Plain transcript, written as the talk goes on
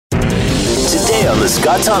today on The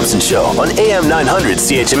Scott Thompson Show on AM 900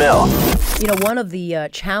 CHML. You know, one of the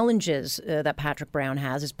challenges that Patrick Brown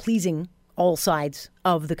has is pleasing all sides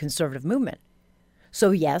of the conservative movement.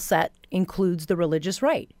 So, yes, that includes the religious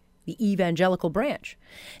right, the evangelical branch.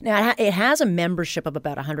 Now, it has a membership of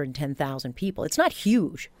about 110,000 people. It's not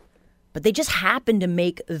huge, but they just happen to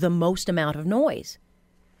make the most amount of noise.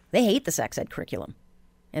 They hate the sex ed curriculum,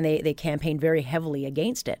 and they campaigned very heavily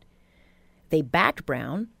against it. They backed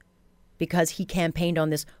Brown because he campaigned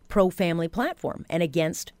on this pro-family platform and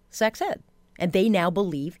against sex ed. And they now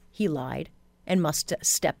believe he lied and must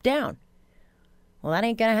step down. Well, that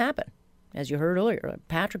ain't going to happen. As you heard earlier,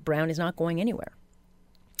 Patrick Brown is not going anywhere.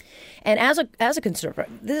 And as a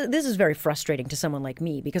conservative, this is very frustrating to someone like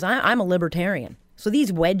me because I'm a libertarian. So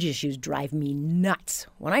these wedge issues drive me nuts.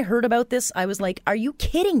 When I heard about this, I was like, are you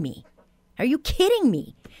kidding me? Are you kidding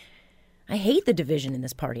me? I hate the division in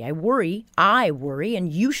this party. I worry,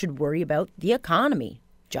 and you should worry about the economy,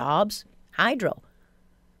 jobs, hydro.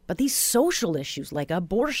 But these social issues like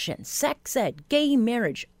abortion, sex ed, gay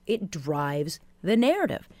marriage, it drives the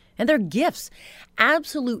narrative. And they're gifts,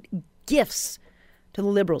 absolute gifts to the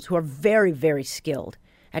liberals who are very, very skilled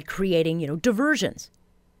at creating, diversions.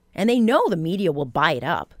 And they know the media will buy it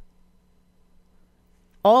up.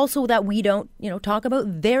 Also that we don't, talk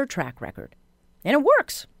about their track record. And it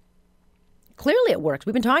works. Clearly it works.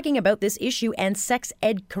 We've been talking about this issue and sex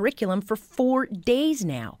ed curriculum for 4 days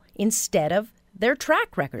now instead of their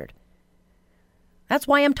track record. That's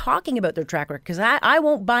why I'm talking about their track record, because I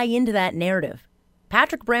won't buy into that narrative.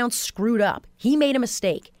 Patrick Brown screwed up. He made a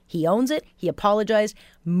mistake. He owns it. He apologized.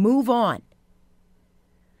 Move on.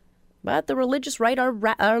 But the religious right are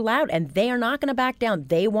loud, and they are not going to back down.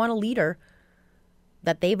 They want a leader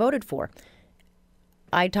that they voted for.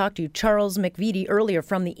 I talked to Charles McVety earlier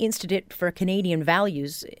from the Institute for Canadian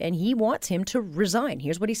Values, and he wants him to resign.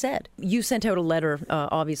 Here's what he said. You sent out a letter,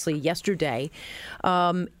 obviously, yesterday.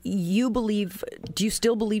 Do you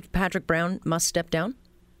still believe Patrick Brown must step down?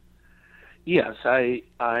 Yes,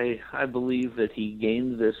 I believe that he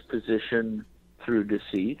gained this position through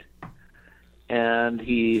deceit, and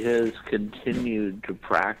he has continued to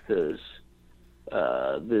practice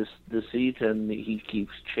this deceit, and he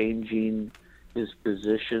keeps changing his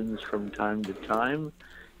positions from time to time,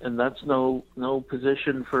 and that's no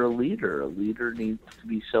position for a leader. A leader needs to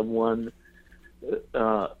be someone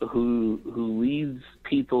who leads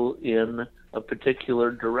people in a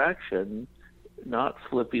particular direction, not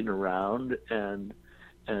flipping around and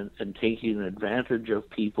taking advantage of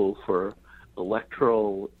people for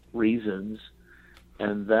electoral reasons,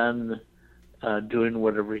 and then doing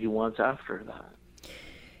whatever he wants after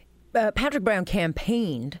that. Patrick Brown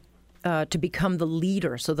campaigned to become the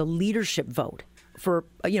leader, so the leadership vote for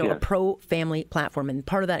a pro-family platform, and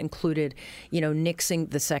part of that included nixing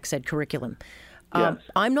the sex ed curriculum. Yes.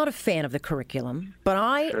 I'm not a fan of the curriculum, but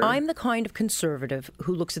I'm the kind of conservative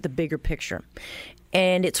who looks at the bigger picture.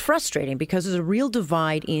 And it's frustrating because there's a real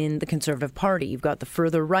divide in the Conservative Party. You've got the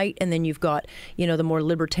further right, and then you've got, the more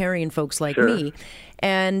libertarian folks like me.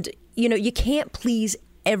 And, you can't please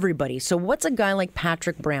everybody. So what's a guy like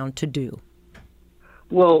Patrick Brown to do?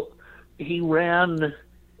 Well, he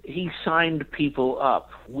signed people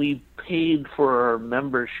up. We paid for our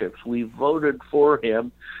memberships. We voted for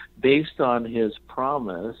him based on his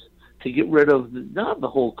promise to get rid of not the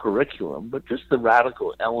whole curriculum, but just the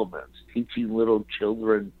radical elements, teaching little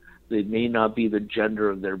children they may not be the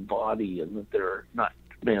gender of their body and that they're not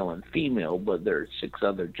male and female, but there are 6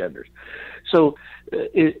 other genders. So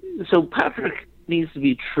Patrick needs to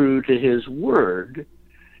be true to his word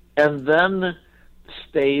and then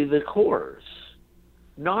stay the course,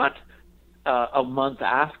 not a month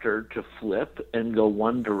after to flip and go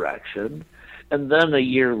one direction, and then a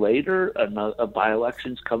year later a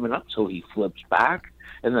by-election's coming up, so he flips back,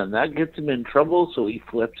 and then that gets him in trouble, so he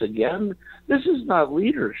flips again. This is not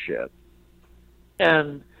leadership.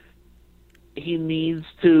 And he needs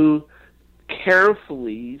to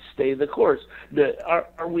carefully stay the course.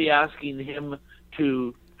 Are we asking him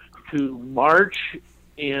to march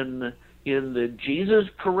in the Jesus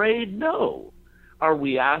parade? No. Are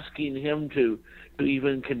we asking him to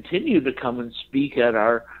even continue to come and speak at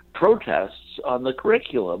our protests on the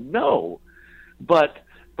curriculum? No. But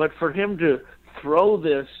for him to throw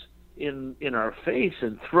this in our face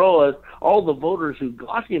and throw all the voters who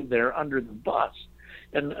got him there under the bus,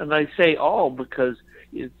 and I say all because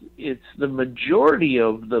it's the majority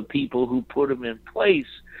of the people who put him in place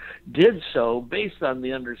did so based on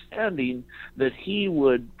the understanding that he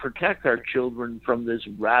would protect our children from this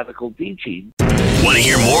radical teaching. Want to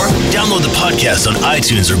hear more? Download the podcast on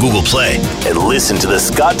iTunes or Google Play and listen to The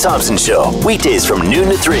Scott Thompson Show weekdays from noon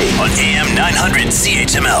to 3 on AM 900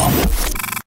 CHML.